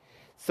money out.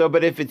 So,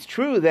 but if it's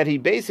true that he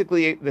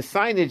basically, the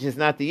signage is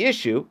not the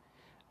issue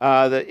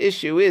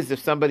is if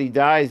somebody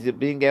dies,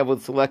 being able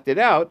to select it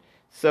out.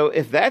 So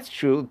if that's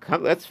true,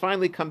 let's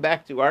finally come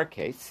back to our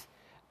case.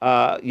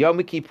 Yom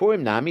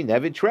Kippurim nami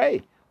nevid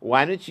trei.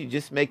 Why don't you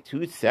just make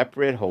 2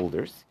 separate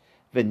holders,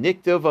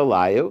 v'niktav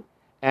alayu,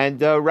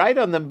 and write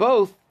on them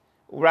both.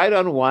 Write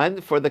on one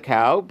for the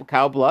cow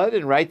blood,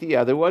 and write the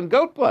other one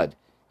goat blood.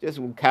 Just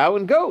cow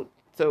and goat.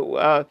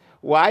 So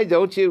why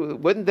don't you?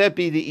 Wouldn't that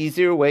be the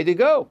easier way to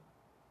go?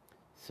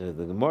 So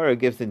the Gemara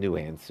gives a new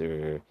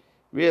answer.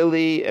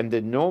 Really, under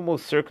normal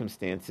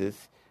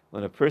circumstances,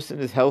 when a person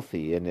is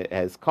healthy and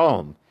has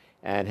calm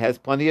and has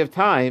plenty of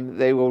time,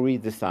 they will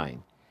read the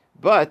sign.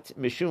 But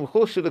Mishum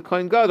Chulshu the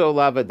Kohen Gadol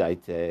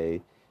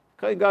Lavadaite.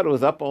 Kohen Gadol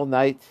was up all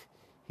night.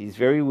 He's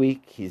very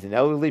weak. He's an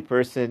elderly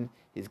person.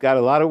 He's got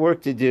a lot of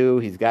work to do.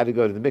 He's got to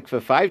go to the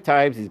mikveh 5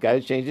 times. He's got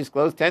to change his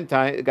clothes 10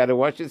 times. He's got to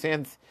wash his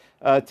hands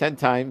 10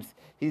 times.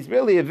 He's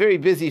really a very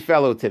busy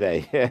fellow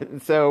today.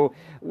 And so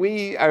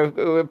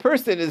a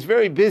person is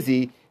very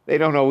busy. They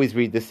don't always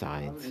read the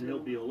signs. And he'll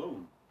be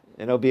alone.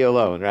 And he'll be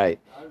alone, right?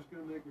 I was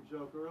going to make a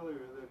joke earlier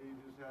that he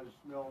just had to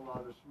smell a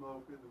lot of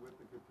smoke with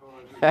the guitar.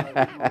 Just had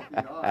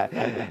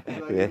a smoky eye. So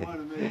I didn't want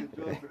to make a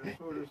joke, but it's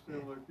sort of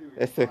similar too.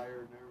 He's tired and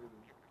everything.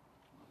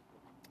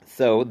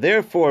 So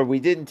therefore, we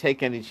didn't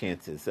take any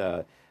chances.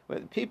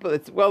 People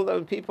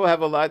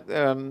have a lot.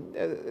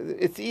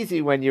 It's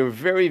easy when you're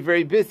very,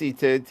 very busy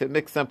to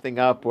mix something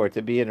up or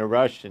to be in a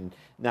rush and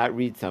not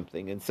read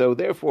something. And so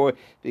therefore,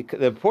 the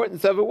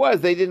importance of it was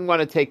they didn't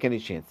want to take any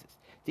chances.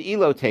 The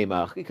ilo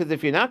temach, because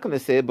if you're not going to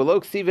say it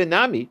below ksiva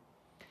nami,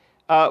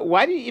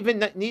 why do you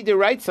even need to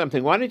write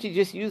something? Why don't you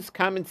just use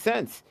common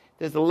sense?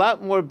 There's a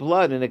lot more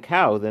blood in a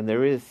cow than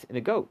there is in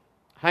a goat.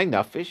 Hai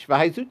nafish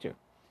v'hai zuter.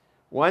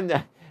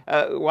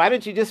 Why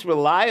don't you just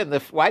rely on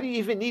why do you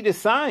even need a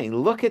sign?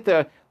 Look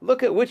at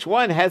which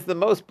one has the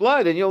most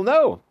blood, and you'll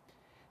know.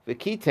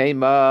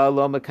 V'kitema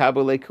lo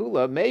makabel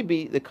lekula.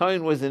 Maybe the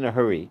Kohen was in a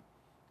hurry,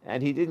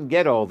 and he didn't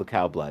get all the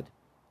cow blood.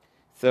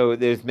 So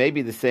there's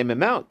maybe the same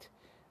amount.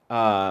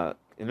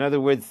 In other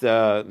words,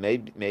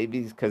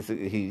 maybe because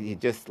he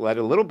just let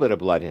a little bit of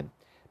blood in.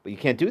 But you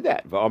can't do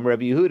that.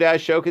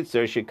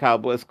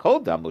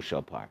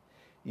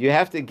 You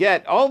have to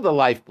get all the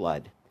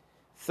lifeblood.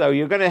 So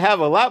you're going to have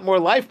a lot more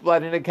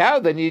lifeblood in a cow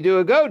than you do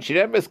a goat.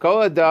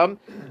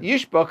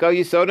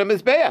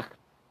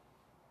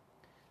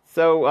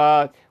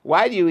 So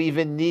why do you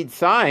even need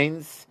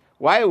signs?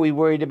 Why are we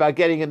worried about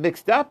getting it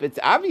mixed up? It's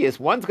obvious.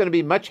 One's going to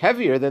be much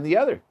heavier than the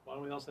other. Why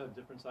don't we also have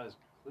different sized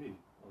clee?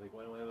 Like,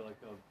 why don't we have like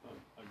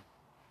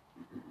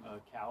a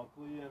cow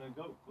clee and a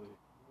goat clee?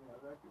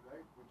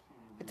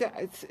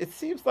 It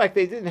seems like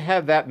they didn't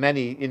have that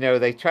many.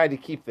 They tried to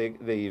keep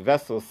the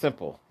vessels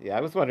simple. Yeah,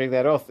 I was wondering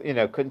that also.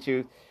 Couldn't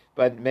you?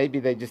 But maybe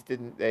they just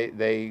didn't.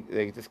 They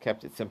just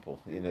kept it simple.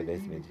 They need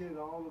to get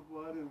all the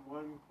blood in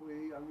one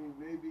clee. I mean,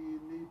 maybe you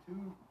need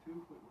two.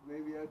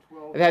 Maybe add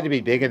 12. It had to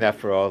be big enough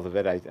for all of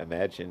it, I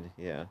imagine.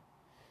 Yeah.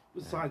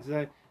 Besides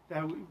that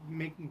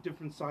making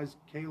different size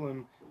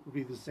kalim would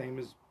be the same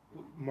as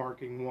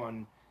marking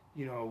one.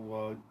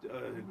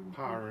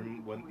 Par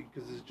and one,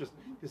 because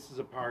this is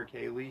a par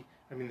keli.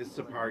 I mean, this is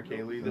a par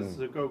keli. This is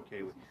a goat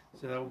keli.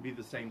 So that would be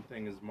the same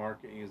thing as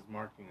marking them,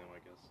 I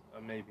guess.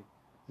 Maybe.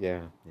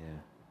 Yeah.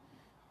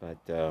 But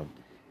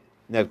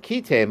now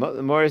Kite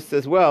Morris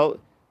says, well,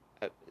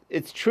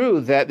 it's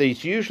true that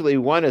there's usually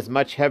one is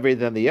much heavier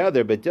than the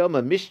other, but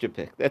Dilma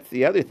Mishtapik, that's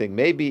the other thing.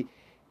 Maybe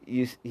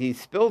he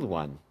spilled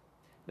one.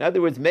 In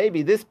other words,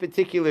 maybe this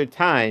particular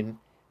time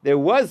there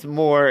was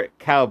more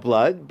cow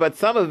blood, but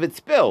some of it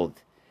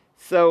spilled.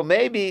 So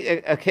maybe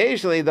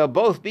occasionally they'll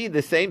both be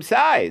the same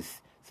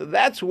size. So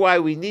that's why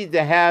we need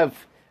to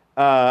have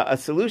a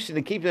solution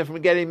to keep them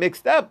from getting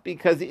mixed up,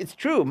 because it's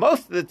true.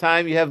 Most of the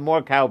time you have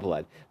more cow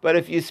blood. But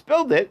if you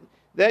spilled it,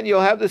 then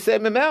you'll have the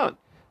same amount.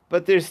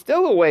 But there's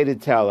still a way to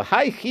tell.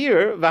 Hai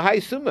here,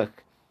 v'hai sumach.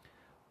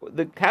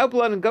 The cow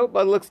blood and goat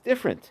blood looks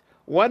different.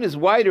 One is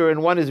whiter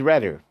and one is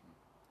redder.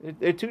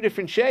 They're two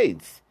different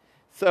shades.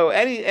 So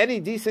any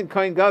decent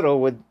Kohen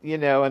Gadol would,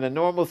 in a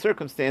normal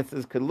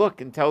circumstances, could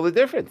look and tell the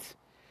difference.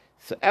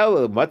 So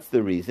what's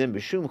the reason?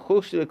 It's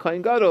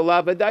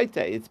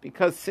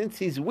because since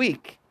he's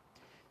weak,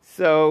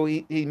 so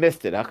he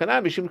missed it. So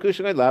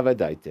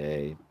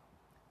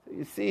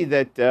you see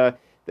that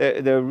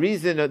the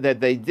reason that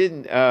they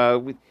didn't,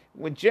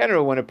 in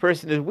general, when a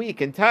person is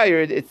weak and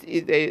tired,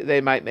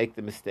 they might make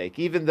the mistake,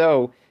 even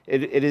though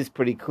it is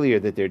pretty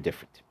clear that they're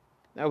different.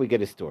 Now we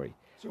get a story.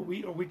 So are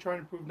we trying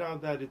to prove now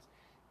that it's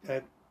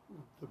that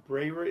the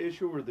Brera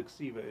issue or the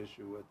Ksiva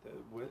issue at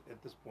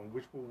this point?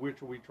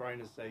 Which are we trying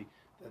to say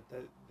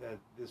that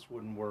this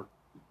wouldn't work?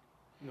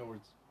 In other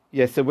words,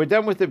 so we're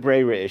done with the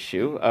Brera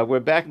issue. We're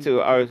back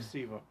to our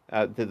to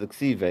the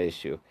Ksiva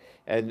issue,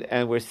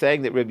 and we're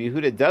saying that Rabbi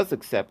Yehuda does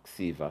accept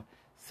Ksiva.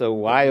 So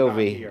why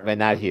over here? But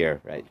not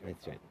here, right?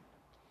 That's right.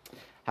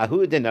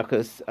 Hahu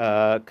denakus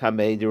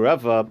kamei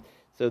derava.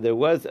 So there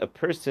was a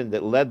person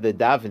that led the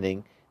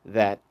davening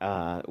that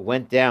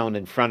went down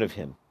in front of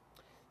him.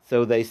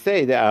 So they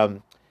say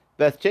that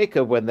Beth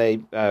Jacob, when they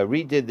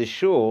redid the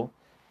shul,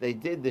 they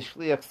did the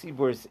Shliach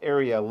Tzibur's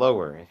area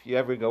lower. If you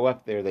ever go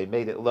up there, they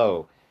made it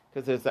low,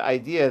 because there's the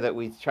idea that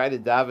we try to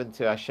daven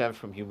to Hashem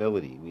from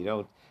humility. We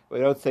don't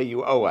say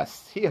you owe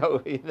us. We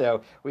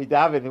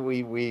daven.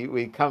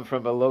 We come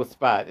from a low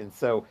spot, and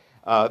so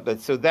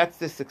so that's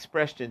this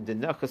expression.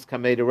 Denachas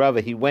kamei de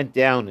Rava. He went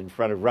down in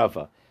front of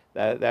Rava.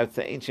 That's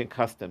an ancient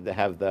custom to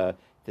have to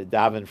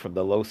daven from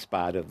the low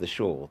spot of the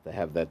shul. To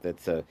have that.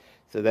 So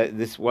that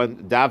this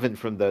one daven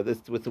from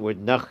this with the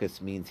word nachas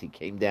means he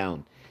came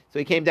down. So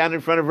he came down in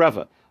front of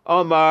Rava.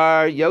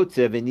 Omar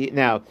Yotzev.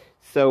 Now,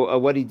 so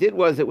what he did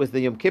was, it was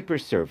the Yom Kippur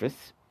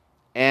service,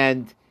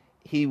 and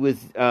he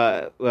was.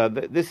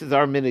 This is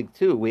our minhag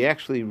too. We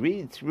actually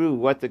read through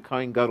what the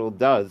Kohen Gadol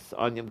does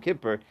on Yom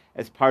Kippur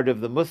as part of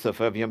the Musaf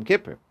of Yom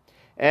Kippur,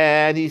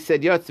 and he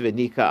said Yotzev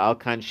Nika al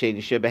kan sheni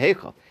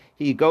shebehechal.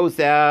 He goes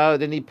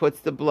out and he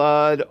puts the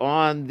blood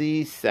on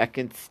the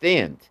second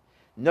stand.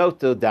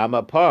 Noto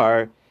dama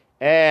par,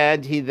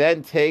 and he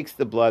then takes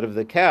the blood of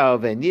the cow,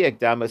 v'niak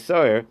dama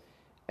soyer,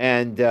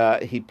 and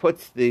he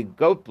puts the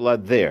goat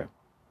blood there.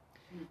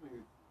 Excuse me,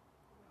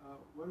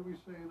 what are we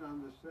saying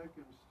on the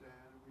second stand?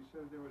 We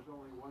said there was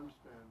only one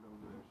stand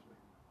over there.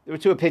 There were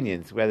two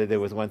opinions, whether there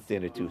was one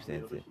stand or two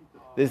stands.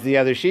 This is the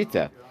other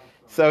shita.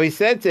 So he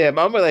said to him,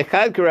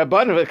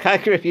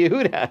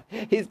 Yehuda.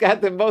 He's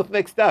got them both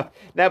mixed up.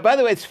 Now, by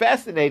the way, it's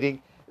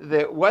fascinating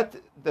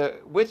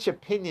which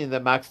opinion the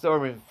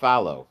Machzorim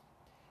follow.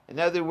 In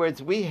other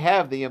words, we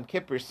have the Yom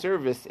Kippur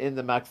service in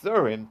the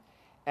Machzorim,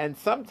 and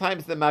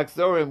sometimes the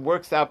Machzorim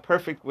works out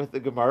perfect with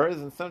the Gemaras,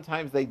 and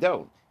sometimes they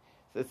don't.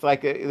 So it's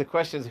like the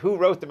question is, who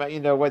wrote them?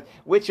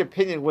 Which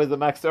opinion was the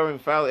Machzorim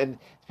follow? And it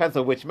depends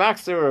on which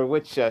Machzor or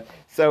which.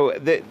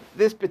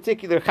 This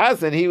particular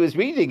Chazan, he was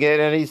reading it,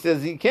 and he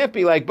says you can't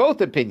be like both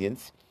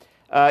opinions,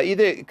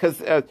 either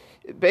because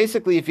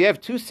basically, if you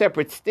have two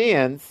separate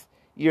stands,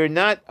 you're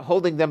not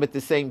holding them at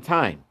the same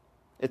time.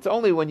 It's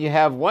only when you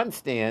have one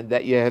stand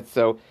that you have,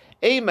 so,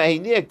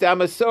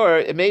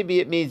 maybe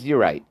it means you're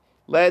right.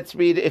 Let's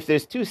read, if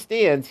there's two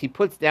stands, he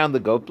puts down the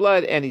goat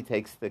blood and he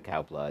takes the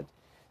cow blood.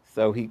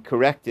 So he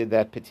corrected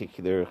that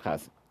particular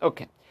chazan.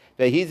 Okay.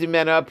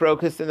 Vehizimena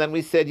prokus, and then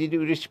we said you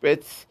do the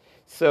spritz.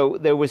 So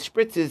there were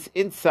spritzes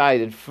inside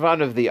in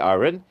front of the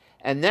aron,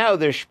 and now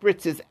there's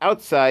spritzes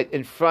outside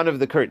in front of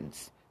the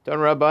curtains. Don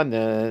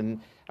Rabbanan,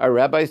 our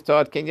rabbis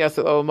taught, Ken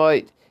Yasel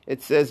Omoit.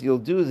 It says you'll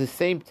do the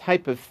same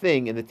type of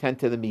thing in the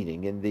tent of the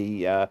meeting,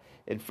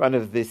 in front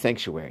of the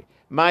sanctuary.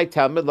 My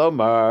Talmud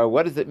Lomar,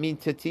 what does it mean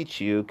to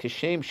teach you?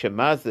 Kashem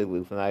Shemazeh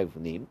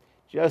L'Vnayvnim,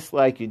 just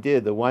like you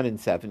did the 1 in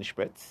 7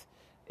 spritz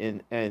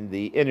in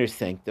the inner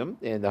sanctum,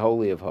 in the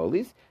Holy of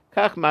Holies.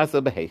 Kach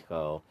Mazeh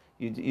B'Heichal.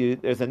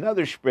 There's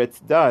another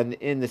spritz done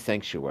in the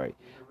sanctuary,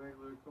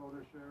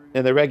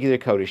 in the regular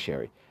Kodesh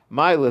area.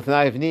 My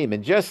L'Vnayvnim,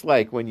 and just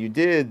like when you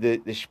did the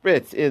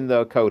spritz in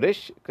the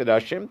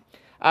Kodashim,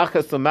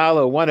 Achas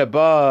Lamalo, 1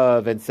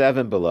 above and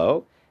 7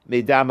 below,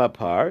 Midama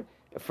Par,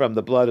 from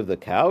the blood of the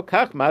cow.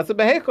 Kach Mazeh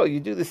B'Heichal, you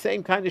do the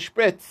same kind of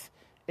spritz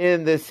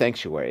in the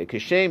sanctuary.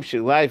 Kashem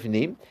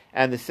Shilivnim,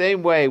 and the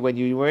same way when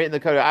you were in the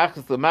Kodesh,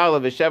 Achas Lamalo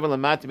v'Shevan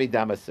Lamata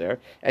Midama Ser,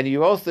 and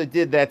you also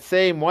did that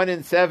same 1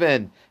 in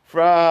 7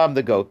 from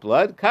the goat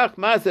blood. Kach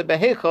Mazeh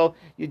B'Heichal,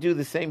 you do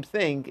the same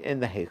thing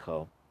in the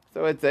Heichal.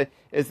 So it's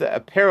a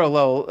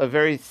parallel, a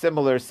very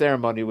similar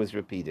ceremony was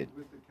repeated.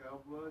 With the cow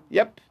blood?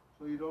 Yep.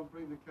 So you don't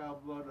bring the cow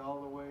blood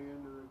all the way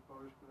into the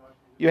Kodesh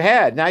Kodashim? You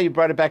had. Now you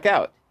brought it back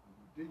out.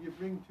 Did you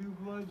bring 2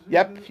 bloods into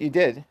Yep, it? you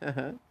did.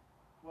 Uh-huh.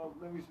 Well,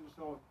 let me see.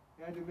 So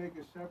you had to make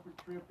a separate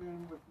trip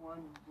in with 1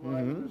 blood, Mhm.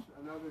 and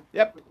another trip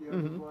Yep. with the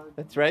other blood?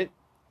 That's right.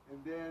 And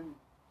then...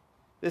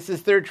 This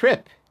is 3rd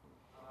trip.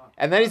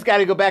 And then he's got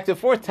to go back to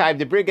 4th time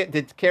to bring it,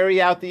 to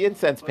carry out the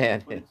incense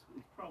pan. But it's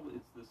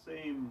the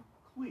same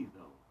kli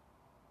though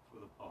for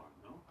the par,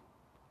 no?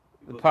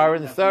 The Because par we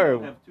and the have sar.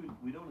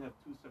 We don't have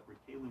 2 separate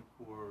kalim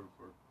for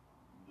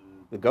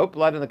The goat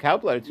blood and the cow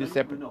blood are 2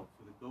 separate. No,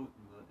 for the goat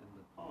and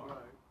the par. Right.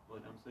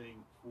 But I'm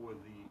saying for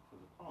the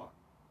par,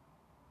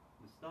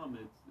 the stam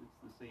it's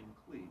the same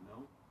kli,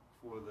 no?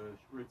 For the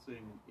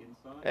spritzing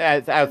inside. Yeah,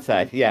 it's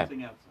outside. and Yeah,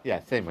 spritzing outside. yeah,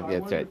 same So one. I Yeah,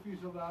 that's wonder right. if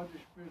he's allowed to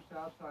spritz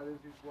outside as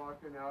he's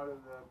walking out of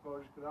the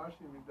Kodesh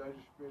Kodashim. He does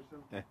spritz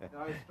him.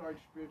 Now he starts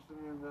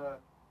spritzing in the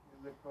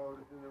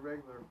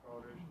regular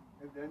Kodesh,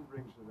 and then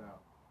brings it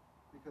out.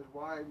 Because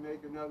why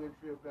make another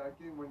trip back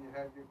in when you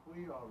have your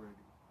kli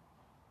already?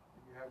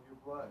 And you have your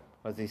blood.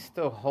 Was he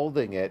still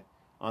holding it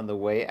on the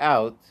way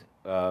out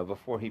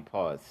before he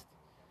paused?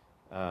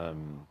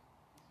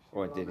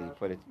 Or did he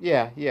put it?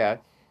 Yeah.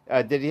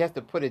 Did he have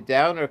to put it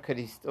down, or could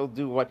he still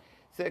do one?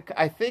 So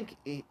I think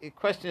the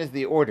question is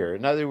the order.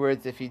 In other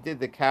words, if he did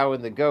the cow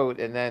and the goat,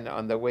 and then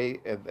on the way,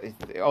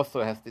 he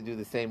also has to do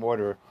the same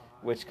order,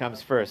 which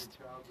comes first.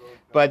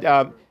 But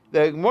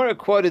the Gemara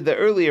quoted the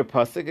earlier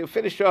pasuk. It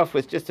finished off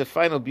with just a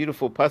final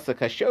beautiful pasuk.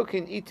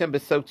 Hashokin item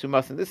besok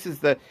tumas. And this is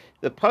the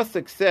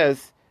pasuk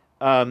says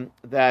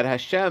that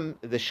Hashem,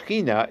 the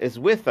Shekhinah, is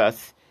with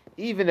us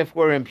even if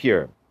we're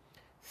impure.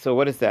 So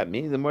what does that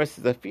mean? The Gemara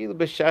says afilu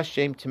b'shas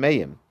shem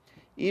tmeim.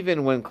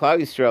 Even when Klal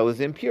Yisrael is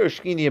impure,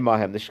 Shekhinah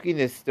yamahem, the Shekhinah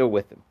is still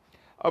with him.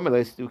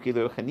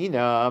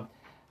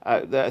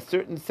 A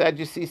certain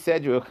Sadducee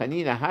said,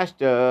 Chanina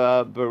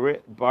hashda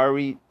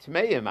bari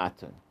tmeim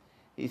atun.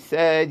 He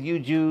said, you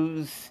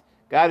Jews,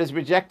 God has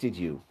rejected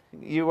you.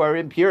 You are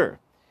impure.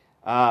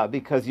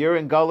 Because you're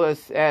in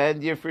Gullus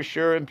and you're for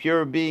sure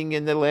impure, being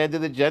in the land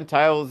of the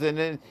Gentiles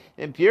and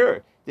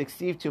impure.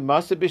 Diksiv tu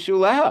masa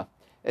b'shuleha.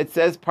 It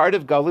says part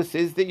of Gullus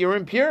is that you're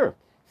impure.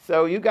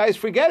 So you guys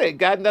forget it.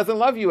 God doesn't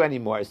love you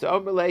anymore. So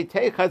Omerlei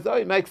te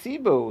chazoi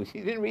maksibu.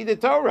 He didn't read the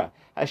Torah.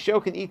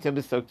 Hashokin itam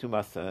b'sok tu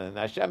masa. And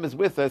Hashem is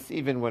with us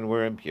even when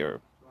we're impure.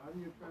 So how do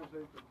you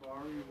translate the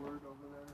bari